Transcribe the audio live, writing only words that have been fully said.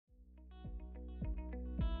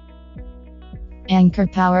Anchor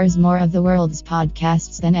powers more of the world's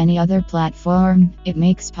podcasts than any other platform. It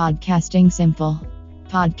makes podcasting simple.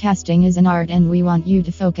 Podcasting is an art, and we want you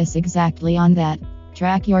to focus exactly on that.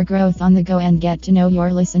 Track your growth on the go and get to know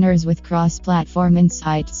your listeners with cross-platform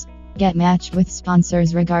insights. Get matched with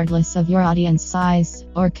sponsors regardless of your audience size,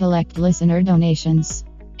 or collect listener donations.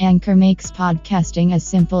 Anchor makes podcasting as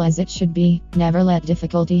simple as it should be. Never let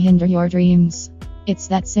difficulty hinder your dreams. It's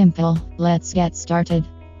that simple. Let's get started.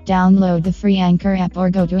 Download the free Anchor app or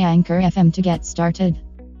go to Anchor FM to get started.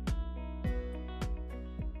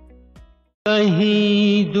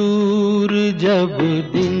 कहीं दूर जब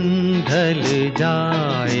दिन ढल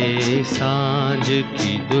जाए, सांझ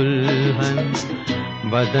की दुल्हन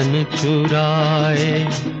बदन चुराए,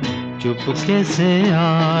 चुपके से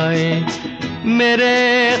आए मेरे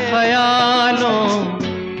ख्यालों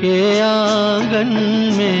के आंगन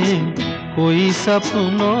में, कोई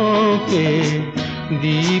सपनों के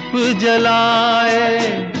दीप जलाए,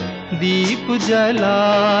 दीप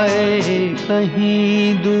जलाए।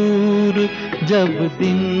 कहीं दूर जब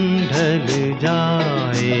दिन ढल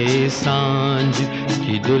जाए, सांझ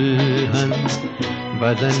की दुल्हन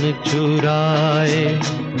बदन चुराए,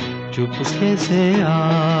 चुपके से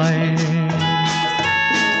आए।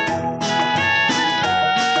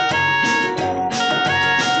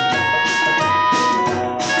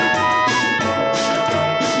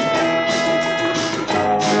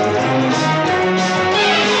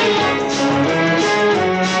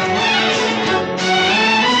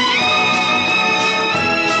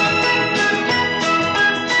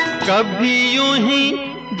 कभी यूं ही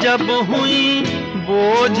जब हुई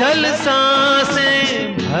बोझल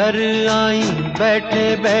सांसें, भर आई बैठे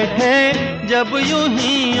बैठे जब यूं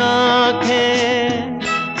ही आंखें।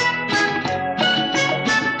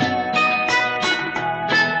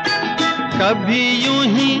 कभी यूं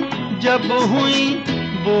ही जब हुई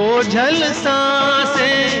बोझल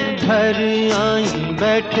सांसें, भर आई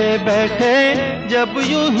बैठे बैठे जब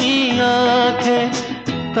यूं ही आंखें।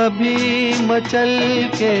 तभी मचल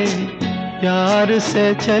के प्यार से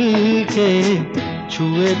चल के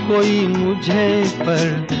छुए कोई मुझे,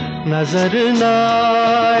 पर नजर न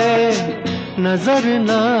आए, नजर न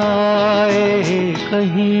आए।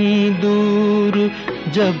 कहीं दूर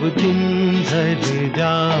जब दिन ढल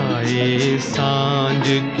जाए, सांझ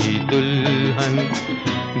की दुल्हन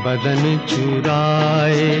बदन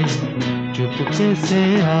चुराए, चुपके से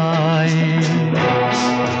आए।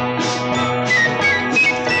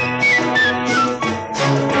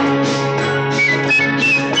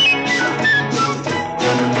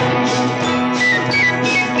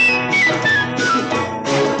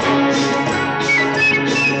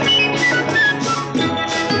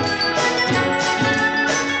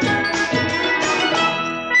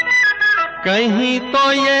 कहीं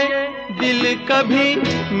तो ये दिल कभी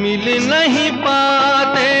मिल नहीं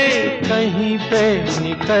पाते, कहीं पे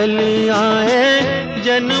निकल आए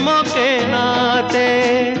जन्मों के नाते।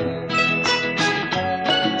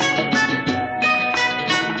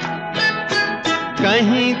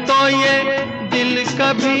 कहीं तो ये दिल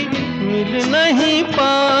कभी मिल नहीं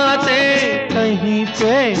पाते, कहीं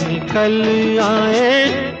पे निकल आए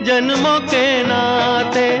जन्मों के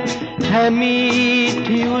नाते। है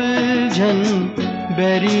मीठी उलझन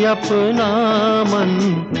बैरी अपना मन,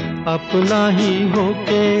 अपना ही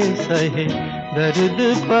होके सहे दर्द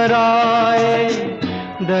पर आए,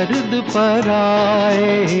 दर्द पर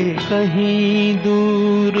आए। कहीं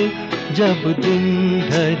दूर जब दिन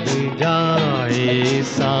ढल जाए,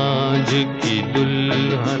 सांझ की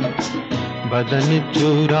दुल्हन बदन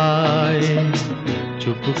चुराए,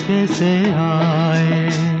 चुपके से आए।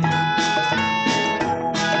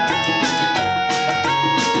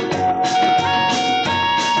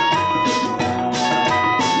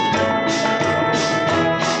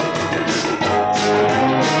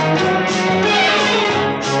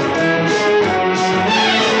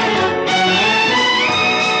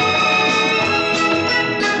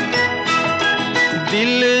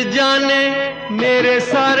 दिल जाने मेरे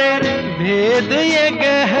सारे भेद ये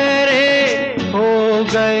गहरे हो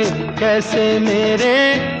गए, कैसे मेरे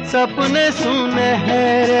सपने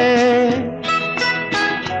सुनहरे।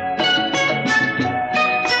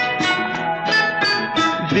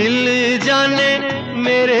 दिल जाने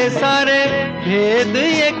मेरे सारे भेद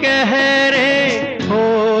ये गहरे हो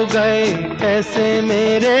गए, कैसे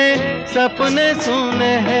मेरे सपने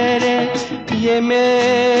सुनहरे। ये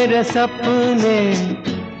मेरे सपने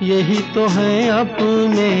यही तो हैं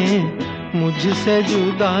अपने, मुझसे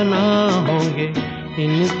जुदा ना होंगे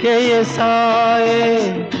इनके ये साए,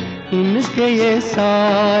 इनके ये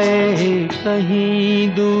साए। कहीं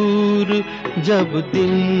दूर जब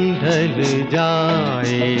दिन ढल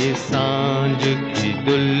जाए सांझ की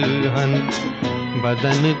दुल्हन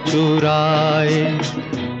बदन चुराए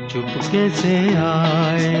चुपके से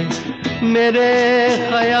आए मेरे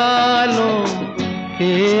ख्यालों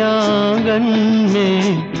के आंगन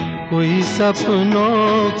में कोई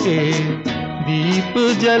सपनों के दीप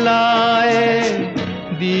जलाए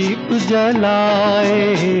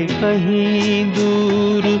कहीं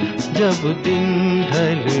दूर जब दिन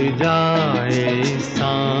ढल जाए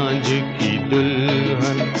सांझ की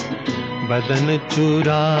दुल्हन बदन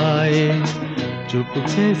चुराए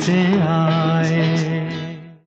चुपके से आए।